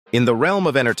In the realm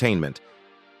of entertainment,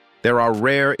 there are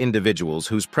rare individuals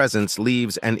whose presence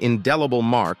leaves an indelible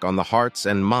mark on the hearts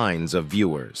and minds of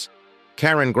viewers.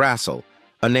 Karen Grassle,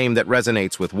 a name that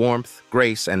resonates with warmth,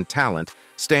 grace, and talent,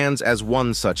 stands as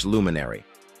one such luminary.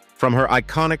 From her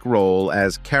iconic role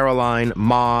as Caroline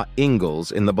 "Ma"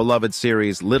 Ingalls in the beloved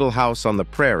series Little House on the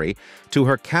Prairie to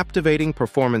her captivating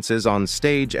performances on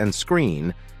stage and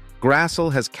screen,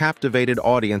 Grassle has captivated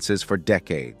audiences for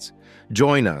decades.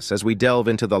 Join us as we delve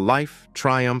into the life,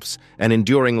 triumphs, and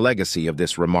enduring legacy of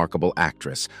this remarkable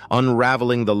actress,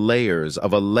 unraveling the layers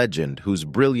of a legend whose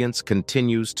brilliance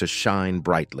continues to shine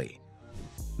brightly.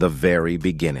 The very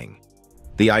beginning.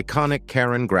 The iconic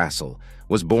Karen Grassle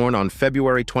was born on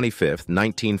February 25,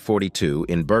 1942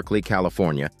 in Berkeley,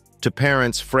 California, to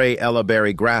parents Frey Ella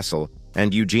Berry Grassle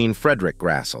and Eugene Frederick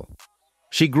Grassle.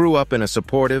 She grew up in a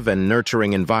supportive and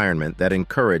nurturing environment that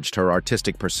encouraged her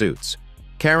artistic pursuits.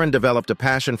 Karen developed a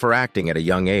passion for acting at a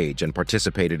young age and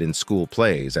participated in school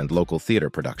plays and local theater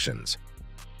productions.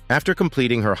 After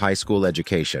completing her high school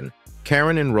education,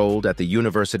 Karen enrolled at the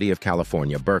University of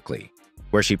California, Berkeley,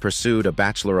 where she pursued a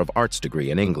Bachelor of Arts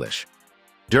degree in English.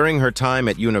 During her time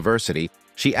at university,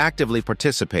 she actively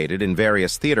participated in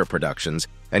various theater productions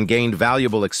and gained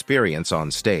valuable experience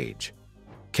on stage.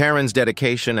 Karen's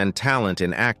dedication and talent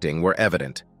in acting were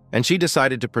evident, and she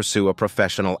decided to pursue a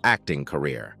professional acting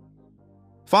career.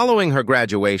 Following her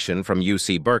graduation from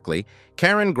UC Berkeley,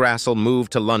 Karen Grassle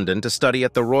moved to London to study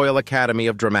at the Royal Academy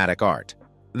of Dramatic Art.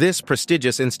 This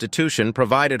prestigious institution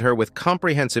provided her with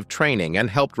comprehensive training and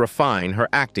helped refine her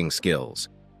acting skills.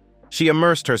 She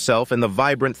immersed herself in the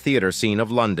vibrant theater scene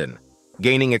of London,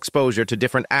 gaining exposure to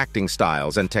different acting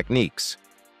styles and techniques.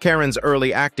 Karen's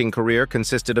early acting career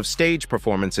consisted of stage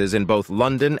performances in both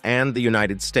London and the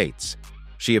United States.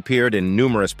 She appeared in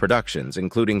numerous productions,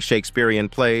 including Shakespearean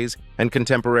plays and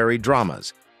contemporary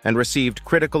dramas, and received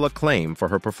critical acclaim for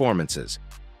her performances.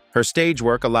 Her stage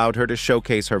work allowed her to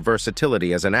showcase her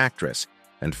versatility as an actress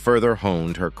and further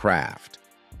honed her craft.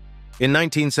 In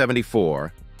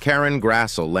 1974, Karen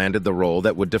Grassle landed the role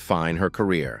that would define her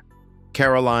career,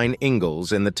 Caroline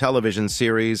Ingalls in the television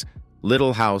series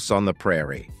Little House on the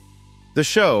Prairie. The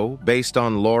show, based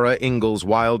on Laura Ingalls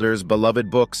Wilder's beloved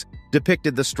books,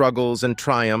 depicted the struggles and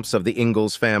triumphs of the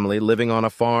Ingalls family living on a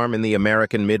farm in the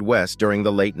American Midwest during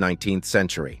the late 19th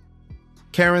century.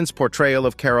 Karen's portrayal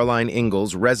of Caroline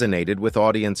Ingalls resonated with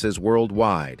audiences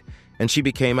worldwide, and she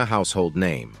became a household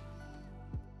name.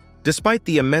 Despite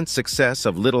the immense success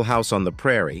of Little House on the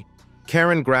Prairie,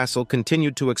 Karen Grassle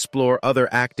continued to explore other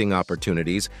acting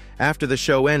opportunities after the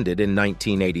show ended in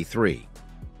 1983.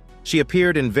 She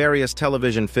appeared in various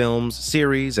television films,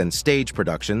 series, and stage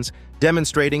productions,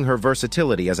 demonstrating her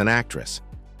versatility as an actress.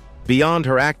 Beyond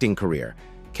her acting career,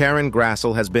 Karen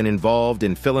Grassle has been involved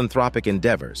in philanthropic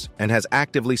endeavors and has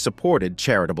actively supported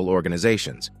charitable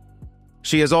organizations.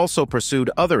 She has also pursued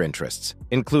other interests,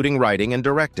 including writing and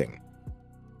directing.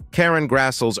 Karen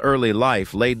Grassle's early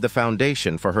life laid the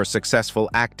foundation for her successful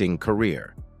acting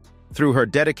career. Through her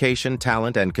dedication,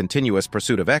 talent, and continuous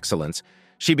pursuit of excellence,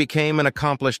 she became an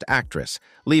accomplished actress,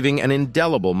 leaving an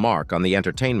indelible mark on the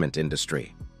entertainment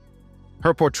industry.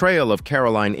 Her portrayal of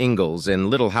Caroline Ingalls in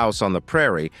Little House on the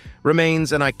Prairie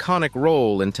remains an iconic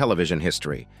role in television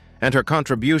history, and her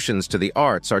contributions to the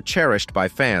arts are cherished by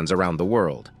fans around the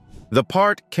world. The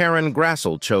part Karen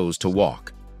Grassle chose to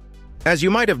walk. As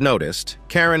you might have noticed,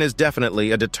 Karen is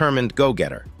definitely a determined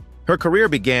go-getter. Her career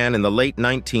began in the late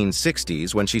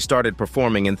 1960s when she started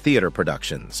performing in theater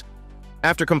productions.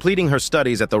 After completing her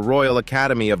studies at the Royal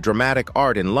Academy of Dramatic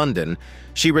Art in London,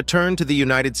 she returned to the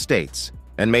United States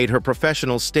and made her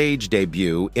professional stage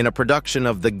debut in a production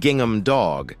of The Gingham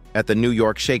Dog at the New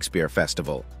York Shakespeare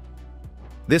Festival.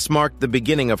 This marked the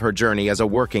beginning of her journey as a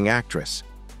working actress.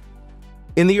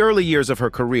 In the early years of her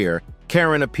career,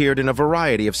 Karen appeared in a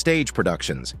variety of stage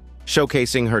productions,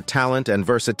 showcasing her talent and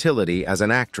versatility as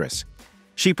an actress.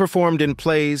 She performed in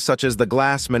plays such as The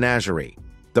Glass Menagerie,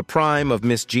 The Prime of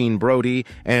Miss Jean Brodie,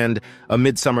 and A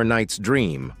Midsummer Night's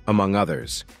Dream, among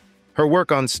others. Her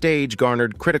work on stage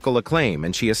garnered critical acclaim,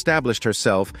 and she established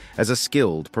herself as a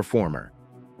skilled performer.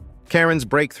 Karen's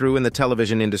breakthrough in the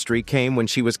television industry came when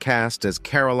she was cast as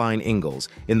Caroline Ingalls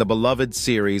in the beloved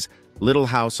series Little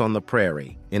House on the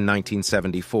Prairie in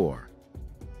 1974.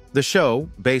 The show,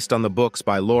 based on the books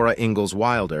by Laura Ingalls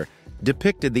Wilder,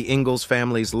 depicted the Ingalls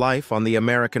family's life on the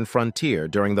American frontier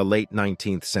during the late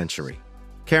 19th century.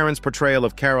 Karen's portrayal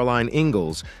of Caroline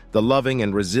Ingalls, the loving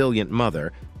and resilient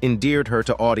mother, endeared her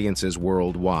to audiences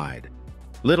worldwide.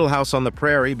 Little House on the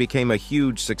Prairie became a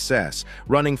huge success,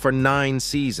 running for 9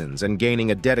 seasons and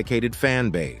gaining a dedicated fan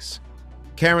base.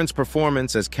 Karen's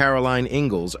performance as Caroline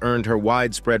Ingalls earned her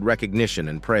widespread recognition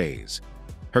and praise.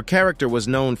 Her character was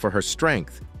known for her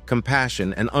strength,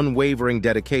 compassion, and unwavering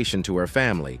dedication to her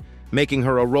family, making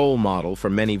her a role model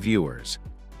for many viewers.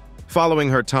 Following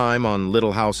her time on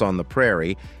Little House on the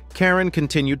Prairie, Karen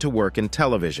continued to work in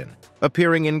television,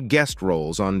 appearing in guest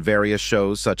roles on various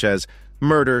shows such as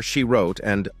Murder, She Wrote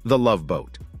and The Love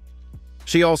Boat.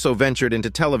 She also ventured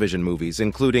into television movies,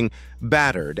 including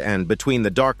Battered and Between the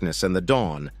Darkness and the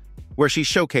Dawn, where she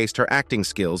showcased her acting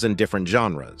skills in different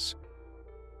genres.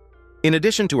 In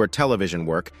addition to her television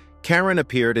work, Karen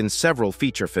appeared in several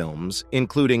feature films,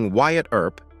 including Wyatt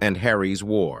Earp and Harry's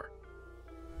War.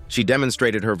 She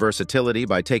demonstrated her versatility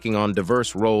by taking on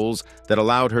diverse roles that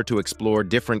allowed her to explore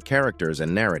different characters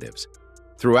and narratives.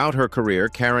 Throughout her career,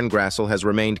 Karen Grassle has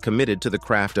remained committed to the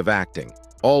craft of acting,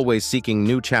 always seeking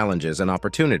new challenges and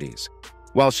opportunities.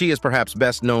 While she is perhaps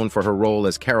best known for her role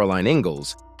as Caroline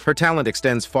Ingalls, her talent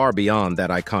extends far beyond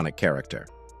that iconic character.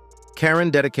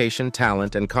 Karen's dedication,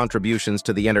 talent, and contributions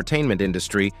to the entertainment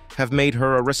industry have made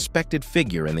her a respected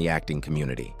figure in the acting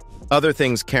community. Other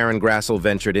things Karen Grassle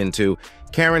ventured into: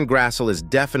 Karen Grassle is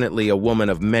definitely a woman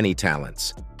of many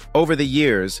talents. Over the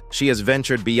years, she has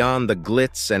ventured beyond the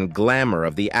glitz and glamour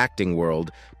of the acting world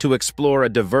to explore a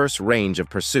diverse range of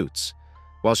pursuits.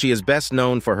 While she is best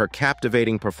known for her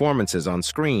captivating performances on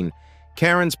screen,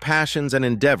 Karen's passions and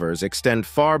endeavors extend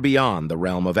far beyond the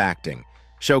realm of acting,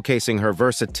 showcasing her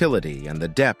versatility and the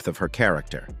depth of her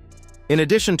character. In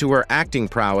addition to her acting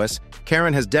prowess,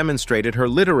 Karen has demonstrated her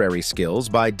literary skills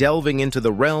by delving into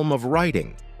the realm of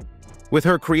writing. With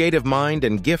her creative mind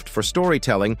and gift for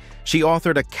storytelling, she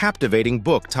authored a captivating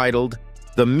book titled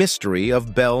The Mystery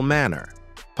of Bell Manor.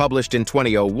 Published in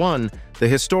 2001, the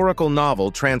historical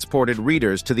novel transported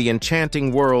readers to the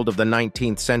enchanting world of the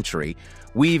 19th century,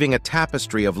 weaving a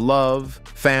tapestry of love,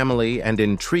 family, and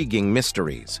intriguing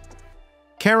mysteries.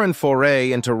 Karen's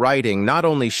foray into writing not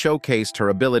only showcased her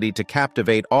ability to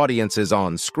captivate audiences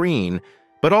on screen,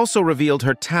 but also revealed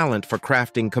her talent for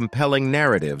crafting compelling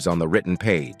narratives on the written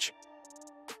page.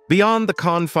 Beyond the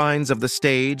confines of the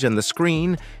stage and the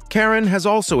screen, Karen has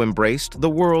also embraced the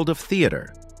world of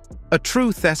theater. A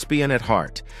true thespian at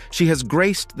heart, she has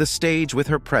graced the stage with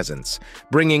her presence,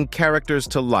 bringing characters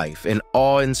to life in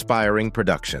awe-inspiring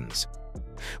productions.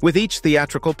 With each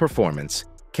theatrical performance,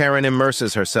 Karen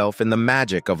immerses herself in the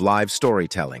magic of live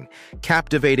storytelling,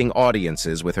 captivating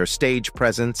audiences with her stage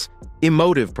presence,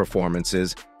 emotive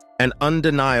performances, and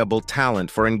undeniable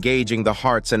talent for engaging the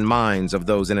hearts and minds of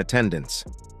those in attendance.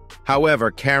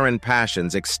 However, Karen's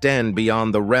passions extend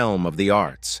beyond the realm of the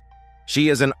arts. She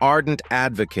is an ardent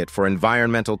advocate for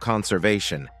environmental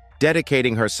conservation,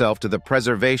 dedicating herself to the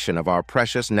preservation of our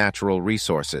precious natural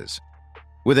resources.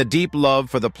 With a deep love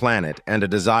for the planet and a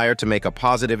desire to make a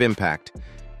positive impact,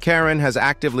 Karen has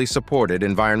actively supported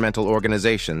environmental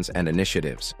organizations and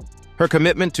initiatives. Her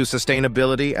commitment to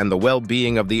sustainability and the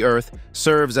well-being of the Earth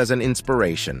serves as an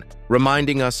inspiration,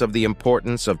 reminding us of the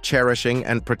importance of cherishing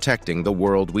and protecting the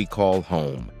world we call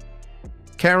home.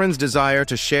 Karen's desire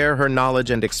to share her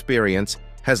knowledge and experience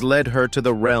has led her to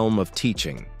the realm of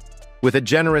teaching. With a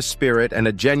generous spirit and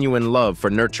a genuine love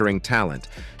for nurturing talent,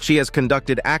 she has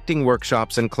conducted acting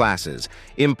workshops and classes,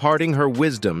 imparting her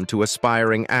wisdom to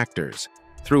aspiring actors.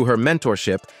 Through her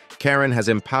mentorship, Karen has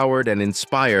empowered and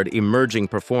inspired emerging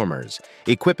performers,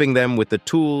 equipping them with the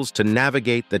tools to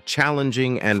navigate the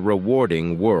challenging and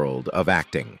rewarding world of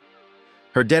acting.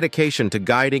 Her dedication to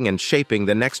guiding and shaping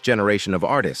the next generation of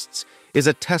artists is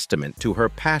a testament to her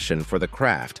passion for the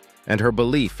craft and her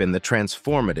belief in the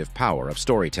transformative power of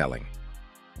storytelling.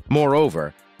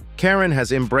 Moreover, Karen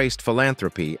has embraced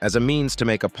philanthropy as a means to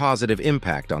make a positive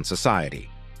impact on society.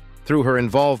 Through her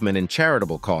involvement in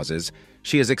charitable causes,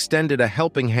 she has extended a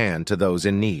helping hand to those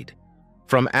in need.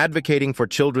 From advocating for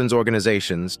children's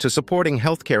organizations to supporting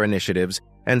healthcare initiatives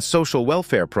and social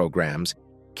welfare programs,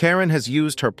 Karen has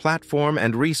used her platform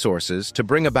and resources to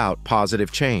bring about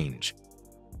positive change.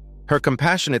 Her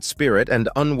compassionate spirit and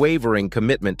unwavering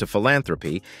commitment to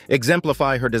philanthropy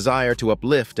exemplify her desire to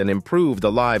uplift and improve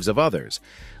the lives of others,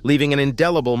 leaving an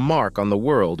indelible mark on the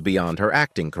world beyond her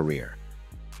acting career.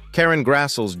 Karen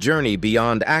Grassle's journey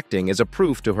beyond acting is a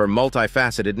proof to her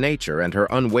multifaceted nature and her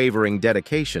unwavering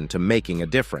dedication to making a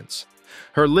difference.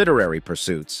 Her literary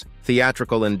pursuits,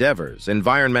 theatrical endeavors,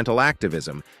 environmental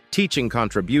activism, teaching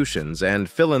contributions, and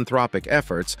philanthropic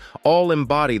efforts all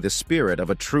embody the spirit of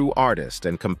a true artist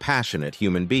and compassionate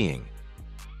human being.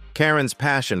 Karen's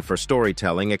passion for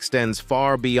storytelling extends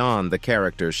far beyond the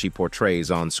characters she portrays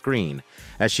on screen,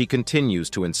 as she continues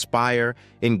to inspire,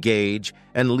 engage,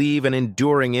 and leave an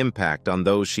enduring impact on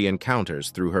those she encounters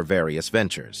through her various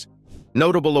ventures.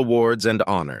 Notable awards and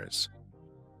honors.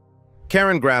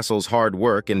 Karen Grassle's hard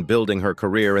work in building her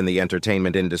career in the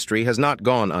entertainment industry has not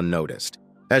gone unnoticed,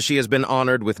 as she has been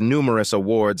honored with numerous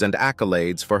awards and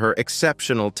accolades for her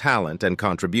exceptional talent and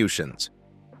contributions.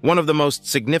 One of the most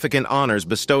significant honors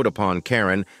bestowed upon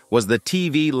Karen was the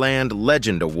TV Land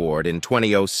Legend Award in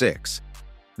 2006.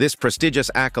 This prestigious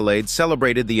accolade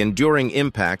celebrated the enduring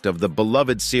impact of the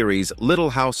beloved series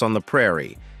Little House on the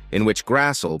Prairie, in which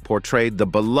Grassle portrayed the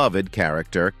beloved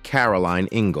character Caroline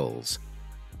Ingalls.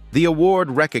 The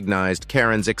award recognized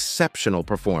Karen's exceptional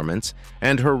performance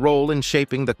and her role in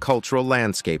shaping the cultural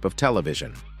landscape of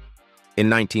television. In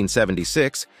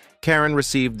 1976, Karen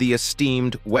received the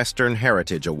esteemed Western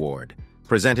Heritage Award,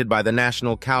 presented by the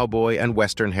National Cowboy and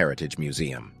Western Heritage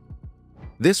Museum.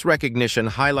 This recognition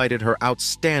highlighted her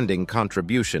outstanding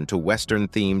contribution to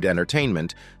Western-themed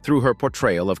entertainment through her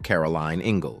portrayal of Caroline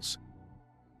Ingalls.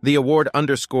 The award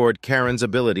underscored Karen's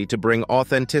ability to bring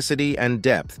authenticity and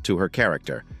depth to her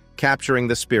character, capturing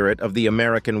the spirit of the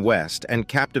American West and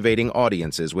captivating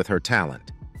audiences with her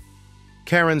talent.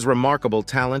 Karen's remarkable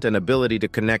talent and ability to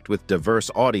connect with diverse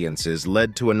audiences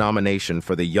led to a nomination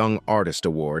for the Young Artist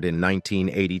Award in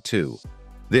 1982.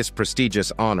 This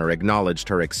prestigious honor acknowledged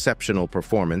her exceptional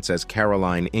performance as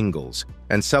Caroline Ingalls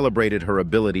and celebrated her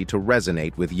ability to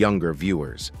resonate with younger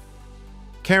viewers.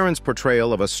 Karen's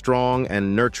portrayal of a strong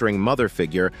and nurturing mother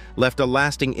figure left a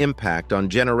lasting impact on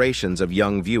generations of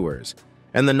young viewers,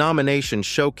 and the nomination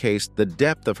showcased the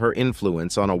depth of her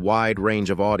influence on a wide range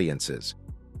of audiences.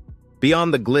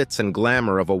 Beyond the glitz and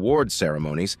glamour of award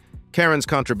ceremonies, Karen's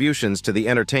contributions to the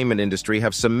entertainment industry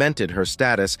have cemented her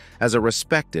status as a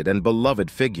respected and beloved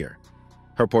figure.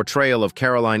 Her portrayal of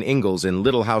Caroline Ingalls in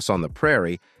Little House on the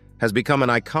Prairie has become an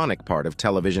iconic part of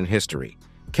television history,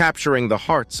 capturing the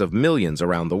hearts of millions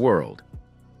around the world.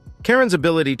 Karen's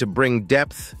ability to bring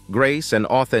depth, grace, and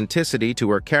authenticity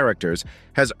to her characters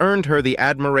has earned her the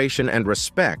admiration and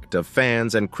respect of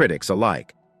fans and critics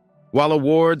alike. While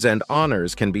awards and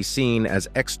honors can be seen as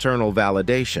external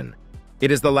validation,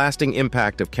 it is the lasting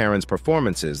impact of Karen's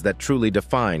performances that truly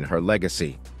define her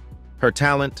legacy. Her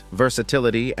talent,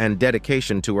 versatility, and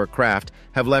dedication to her craft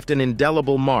have left an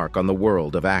indelible mark on the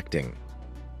world of acting.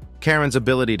 Karen's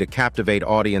ability to captivate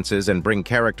audiences and bring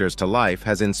characters to life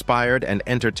has inspired and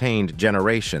entertained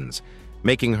generations,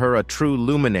 making her a true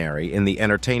luminary in the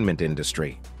entertainment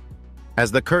industry.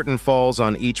 As the curtain falls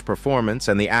on each performance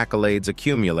and the accolades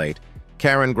accumulate,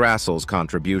 Karen Grassle's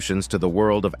contributions to the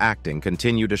world of acting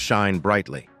continue to shine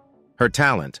brightly. Her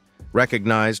talent,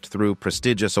 recognized through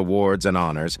prestigious awards and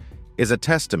honors, is a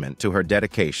testament to her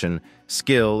dedication,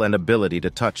 skill, and ability to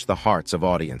touch the hearts of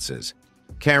audiences.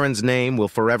 Karen's name will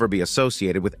forever be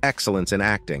associated with excellence in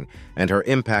acting, and her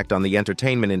impact on the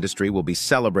entertainment industry will be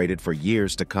celebrated for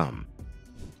years to come.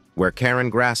 Where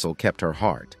Karen Grassle kept her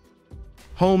heart.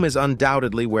 Home is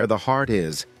undoubtedly where the heart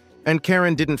is, and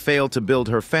Karen didn't fail to build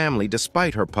her family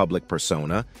despite her public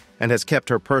persona and has kept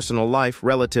her personal life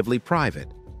relatively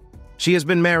private. She has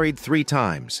been married 3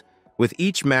 times, with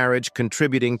each marriage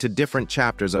contributing to different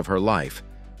chapters of her life,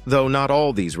 though not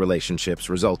all these relationships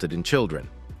resulted in children.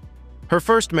 Her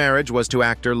first marriage was to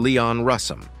actor Leon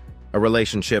Russum, a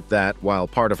relationship that, while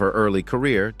part of her early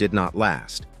career, did not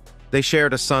last. They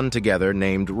shared a son together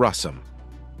named Russum.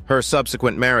 Her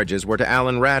subsequent marriages were to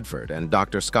Alan Radford and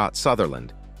Dr. Scott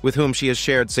Sutherland, with whom she has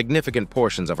shared significant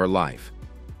portions of her life.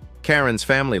 Karen's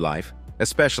family life,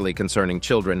 especially concerning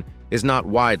children, is not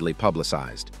widely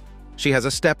publicized. She has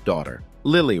a stepdaughter,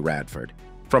 Lily Radford,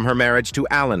 from her marriage to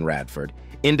Alan Radford,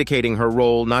 indicating her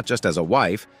role not just as a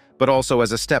wife, but also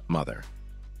as a stepmother.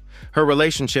 Her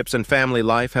relationships and family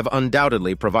life have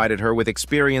undoubtedly provided her with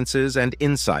experiences and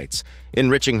insights,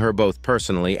 enriching her both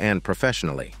personally and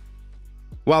professionally.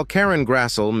 While Karen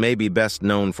Grassle may be best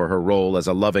known for her role as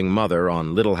a loving mother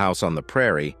on Little House on the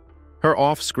Prairie, her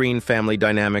off-screen family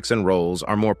dynamics and roles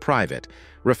are more private,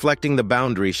 reflecting the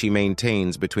boundary she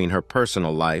maintains between her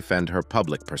personal life and her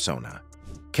public persona.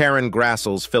 Karen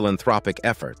Grassle's philanthropic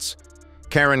efforts.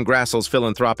 Karen Grassle's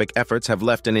philanthropic efforts have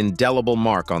left an indelible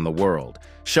mark on the world,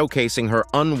 showcasing her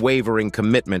unwavering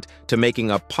commitment to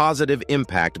making a positive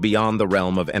impact beyond the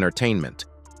realm of entertainment.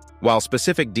 While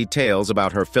specific details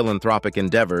about her philanthropic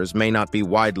endeavors may not be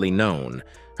widely known,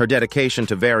 her dedication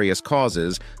to various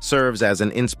causes serves as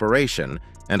an inspiration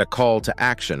and a call to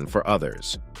action for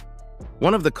others.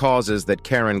 One of the causes that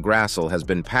Karen Grassle has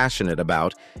been passionate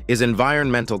about is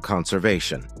environmental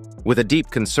conservation. With a deep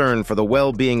concern for the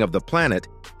well-being of the planet,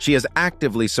 she has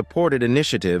actively supported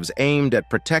initiatives aimed at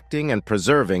protecting and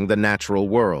preserving the natural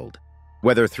world.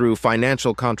 Whether through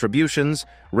financial contributions,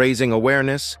 raising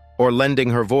awareness, or lending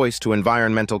her voice to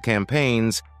environmental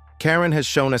campaigns, Karen has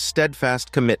shown a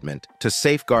steadfast commitment to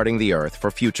safeguarding the Earth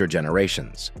for future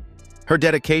generations. Her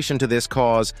dedication to this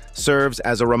cause serves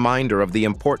as a reminder of the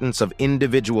importance of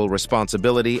individual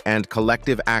responsibility and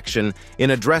collective action in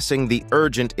addressing the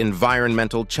urgent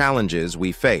environmental challenges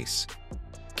we face.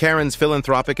 Karen's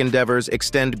philanthropic endeavors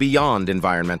extend beyond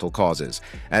environmental causes,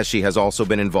 as she has also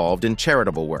been involved in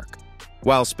charitable work.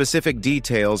 While specific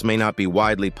details may not be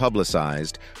widely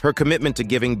publicized, her commitment to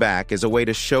giving back is a way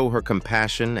to show her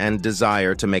compassion and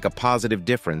desire to make a positive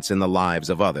difference in the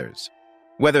lives of others.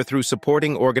 Whether through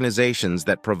supporting organizations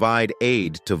that provide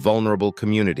aid to vulnerable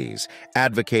communities,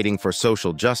 advocating for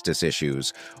social justice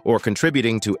issues, or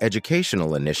contributing to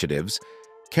educational initiatives,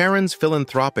 Karen's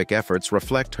philanthropic efforts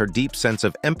reflect her deep sense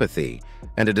of empathy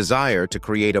and a desire to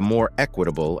create a more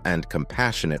equitable and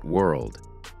compassionate world.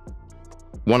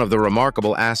 One of the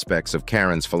remarkable aspects of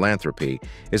Karen's philanthropy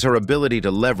is her ability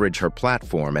to leverage her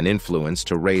platform and influence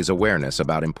to raise awareness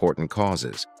about important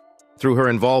causes. Through her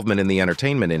involvement in the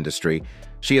entertainment industry,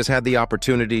 she has had the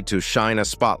opportunity to shine a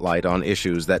spotlight on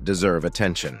issues that deserve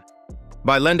attention.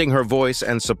 By lending her voice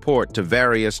and support to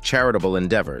various charitable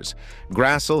endeavors,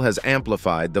 Grassle has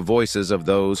amplified the voices of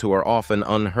those who are often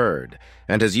unheard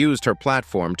and has used her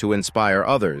platform to inspire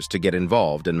others to get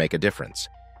involved and make a difference.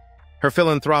 Her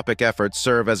philanthropic efforts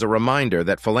serve as a reminder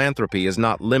that philanthropy is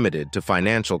not limited to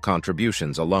financial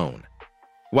contributions alone.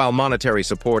 While monetary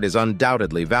support is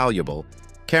undoubtedly valuable,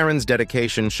 Karen's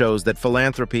dedication shows that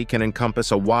philanthropy can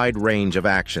encompass a wide range of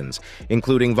actions,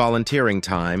 including volunteering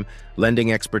time,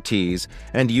 lending expertise,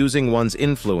 and using one's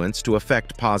influence to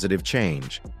affect positive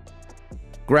change.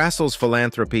 Grassle's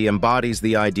philanthropy embodies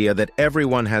the idea that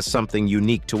everyone has something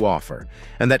unique to offer,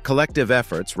 and that collective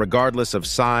efforts, regardless of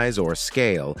size or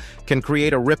scale, can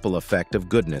create a ripple effect of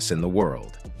goodness in the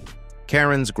world.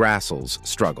 Grassle's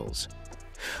struggles.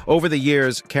 Over the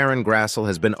years, Karen Grassle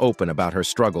has been open about her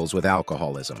struggles with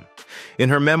alcoholism. In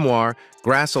her memoir,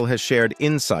 Grassle has shared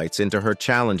insights into her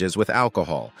challenges with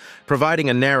alcohol, providing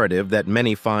a narrative that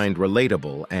many find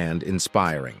relatable and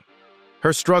inspiring.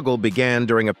 Her struggle began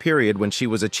during a period when she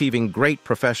was achieving great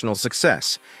professional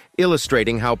success,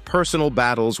 illustrating how personal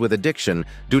battles with addiction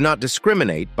do not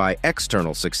discriminate by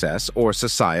external success or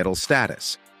societal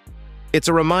status. It's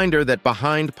a reminder that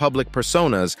behind public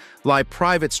personas lie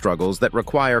private struggles that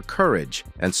require courage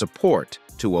and support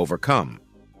to overcome.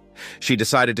 She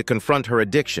decided to confront her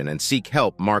addiction and seek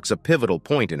help marks a pivotal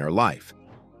point in her life.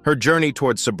 Her journey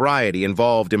towards sobriety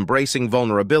involved embracing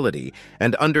vulnerability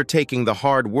and undertaking the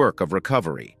hard work of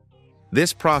recovery.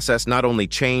 This process not only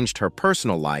changed her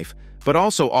personal life, but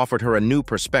also offered her a new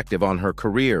perspective on her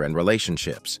career and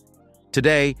relationships.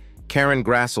 Today, Karen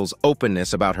Grassle's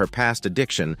openness about her past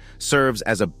addiction serves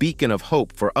as a beacon of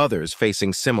hope for others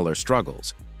facing similar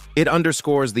struggles. It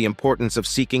underscores the importance of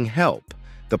seeking help,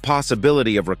 the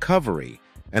possibility of recovery,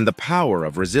 and the power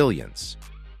of resilience.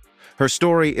 Her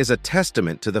story is a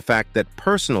testament to the fact that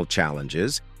personal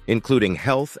challenges, including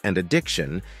health and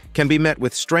addiction, can be met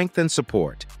with strength and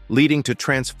support, leading to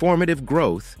transformative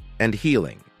growth and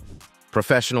healing.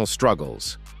 Professional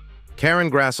struggles. Karen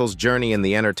Grassle's journey in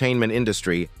the entertainment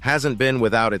industry hasn't been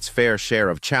without its fair share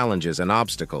of challenges and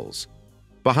obstacles.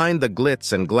 Behind the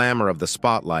glitz and glamour of the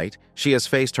spotlight, she has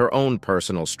faced her own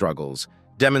personal struggles,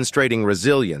 demonstrating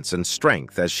resilience and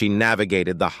strength as she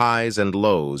navigated the highs and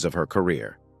lows of her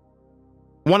career.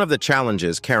 One of the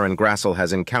challenges Karen Grassle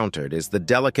has encountered is the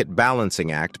delicate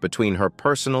balancing act between her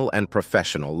personal and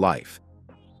professional life.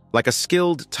 Like a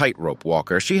skilled tightrope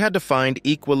walker, she had to find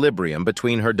equilibrium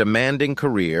between her demanding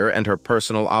career and her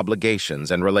personal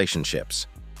obligations and relationships.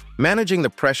 Managing the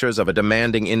pressures of a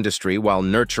demanding industry while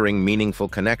nurturing meaningful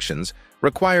connections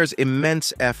requires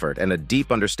immense effort and a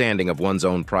deep understanding of one's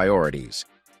own priorities.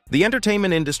 The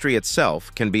entertainment industry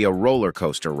itself can be a roller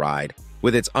coaster ride,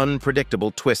 with its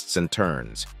unpredictable twists and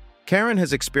turns. Karen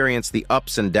has experienced the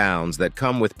ups and downs that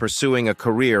come with pursuing a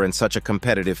career in such a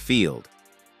competitive field.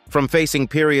 From facing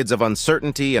periods of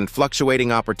uncertainty and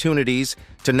fluctuating opportunities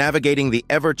to navigating the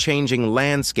ever-changing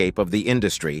landscape of the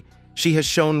industry, she has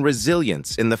shown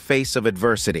resilience in the face of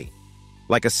adversity.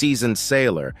 Like a seasoned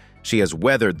sailor, she has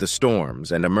weathered the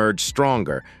storms and emerged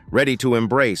stronger, ready to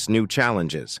embrace new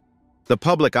challenges. The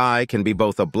public eye can be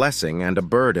both a blessing and a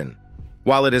burden.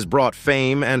 While it has brought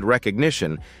fame and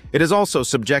recognition, it has also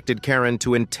subjected Karen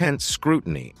to intense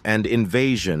scrutiny and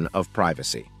invasion of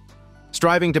privacy.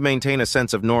 Striving to maintain a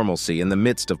sense of normalcy in the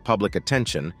midst of public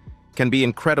attention can be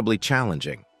incredibly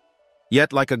challenging.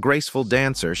 Yet, like a graceful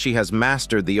dancer, she has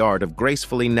mastered the art of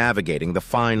gracefully navigating the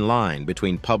fine line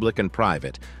between public and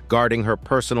private, guarding her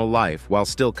personal life while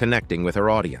still connecting with her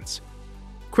audience.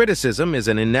 Criticism is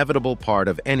an inevitable part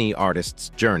of any artist's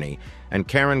journey, and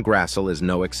Karen Grassle is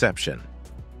no exception.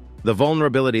 The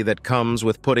vulnerability that comes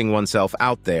with putting oneself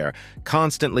out there,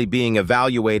 constantly being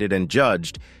evaluated and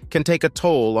judged, can take a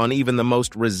toll on even the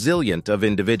most resilient of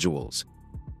individuals.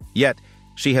 Yet,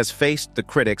 she has faced the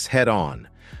critics head-on,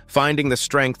 finding the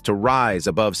strength to rise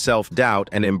above self-doubt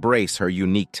and embrace her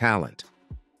unique talent.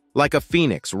 Like a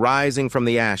phoenix rising from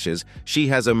the ashes, she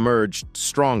has emerged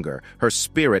stronger, her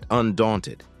spirit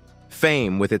undaunted.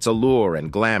 Fame, with its allure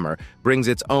and glamour, brings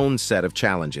its own set of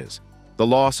challenges. The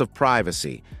loss of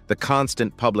privacy, the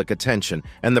constant public attention,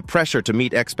 and the pressure to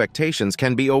meet expectations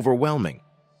can be overwhelming.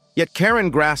 Yet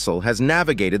Karen Grassle has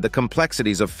navigated the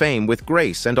complexities of fame with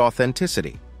grace and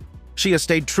authenticity. She has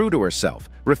stayed true to herself,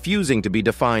 refusing to be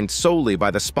defined solely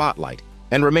by the spotlight,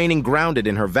 and remaining grounded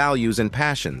in her values and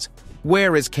passions.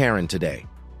 Where is Karen today?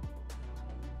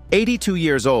 82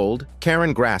 years old,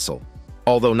 Karen Grassle,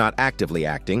 although not actively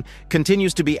acting,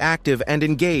 continues to be active and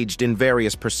engaged in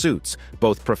various pursuits,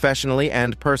 both professionally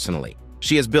and personally.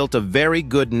 She has built a very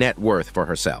good net worth for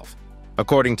herself.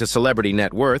 According to Celebrity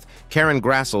Net Worth, Karen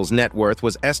Grassle's net worth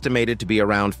was estimated to be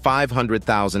around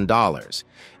 $500,000.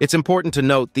 It's important to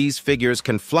note these figures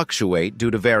can fluctuate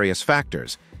due to various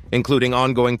factors, including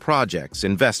ongoing projects,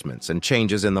 investments, and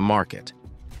changes in the market.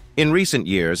 In recent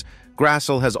years,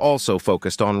 Grassle has also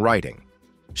focused on writing.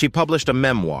 She published a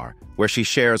memoir where she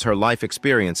shares her life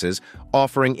experiences,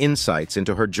 offering insights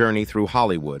into her journey through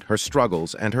Hollywood, her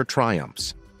struggles, and her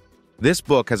triumphs. This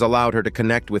book has allowed her to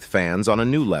connect with fans on a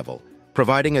new level,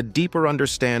 providing a deeper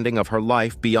understanding of her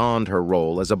life beyond her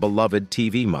role as a beloved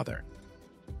TV mother.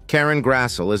 Karen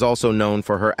Grassle is also known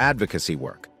for her advocacy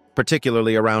work,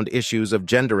 particularly around issues of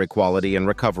gender equality and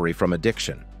recovery from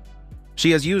addiction.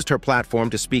 She has used her platform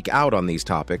to speak out on these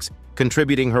topics,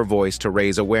 contributing her voice to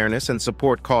raise awareness and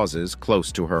support causes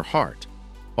close to her heart.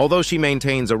 Although she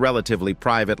maintains a relatively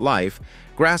private life,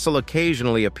 Grassle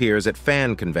occasionally appears at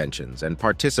fan conventions and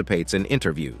participates in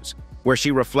interviews, where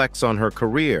she reflects on her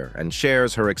career and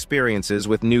shares her experiences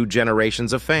with new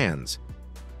generations of fans.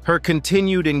 Her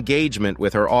continued engagement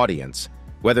with her audience,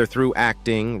 whether through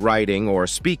acting, writing, or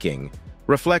speaking,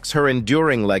 reflects her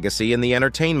enduring legacy in the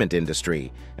entertainment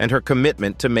industry and her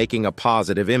commitment to making a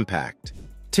positive impact.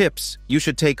 Tips you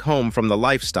should take home from the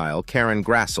lifestyle Karen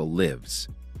Grassle lives.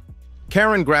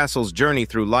 Karen Grassle's journey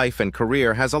through life and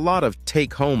career has a lot of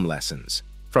take-home lessons.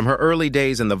 From her early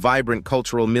days in the vibrant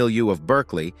cultural milieu of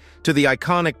Berkeley to the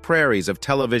iconic prairies of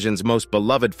television's most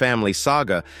beloved family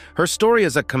saga, her story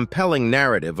is a compelling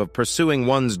narrative of pursuing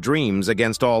one's dreams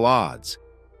against all odds.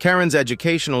 Karen's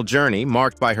educational journey,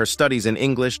 marked by her studies in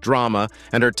English, drama,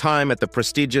 and her time at the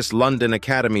prestigious London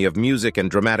Academy of Music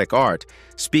and Dramatic Art,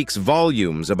 speaks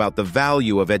volumes about the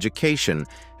value of education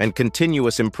and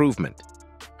continuous improvement.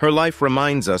 Her life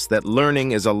reminds us that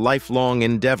learning is a lifelong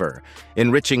endeavor,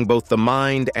 enriching both the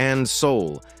mind and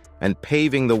soul, and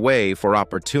paving the way for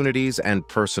opportunities and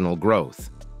personal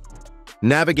growth.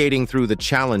 Navigating through the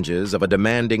challenges of a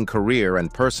demanding career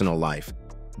and personal life,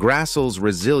 Grassle's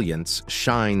resilience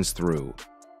shines through.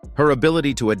 Her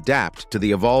ability to adapt to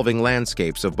the evolving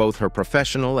landscapes of both her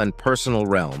professional and personal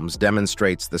realms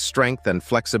demonstrates the strength and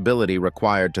flexibility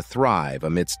required to thrive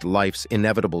amidst life's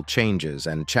inevitable changes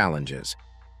and challenges.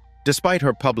 Despite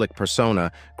her public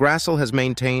persona, Grassle has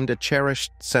maintained a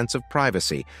cherished sense of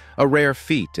privacy, a rare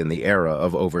feat in the era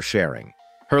of oversharing.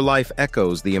 Her life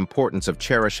echoes the importance of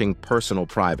cherishing personal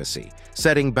privacy,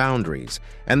 setting boundaries,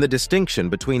 and the distinction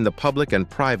between the public and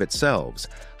private selves,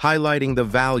 highlighting the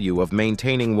value of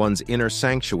maintaining one's inner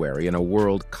sanctuary in a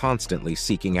world constantly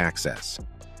seeking access.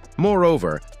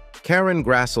 Moreover, Karen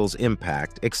Grassle's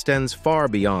impact extends far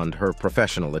beyond her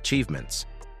professional achievements.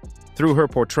 Through her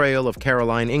portrayal of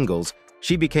Caroline Ingalls,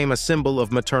 she became a symbol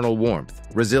of maternal warmth,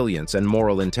 resilience, and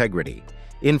moral integrity,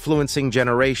 influencing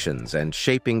generations and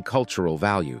shaping cultural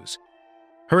values.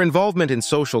 Her involvement in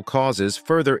social causes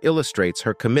further illustrates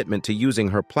her commitment to using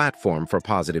her platform for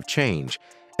positive change,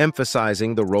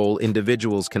 emphasizing the role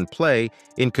individuals can play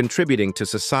in contributing to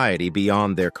society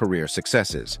beyond their career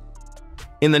successes.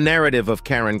 In the narrative of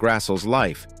Karen Grassle's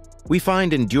life, we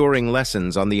find enduring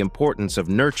lessons on the importance of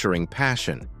nurturing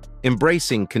passion,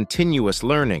 embracing continuous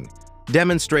learning,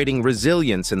 demonstrating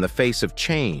resilience in the face of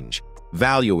change,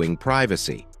 valuing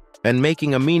privacy, and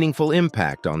making a meaningful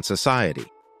impact on society.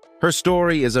 Her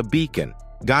story is a beacon,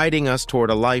 guiding us toward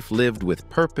a life lived with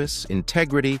purpose,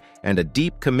 integrity, and a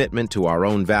deep commitment to our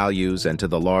own values and to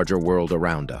the larger world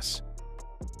around us.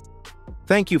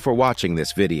 Thank you for watching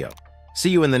this video. See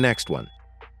you in the next one.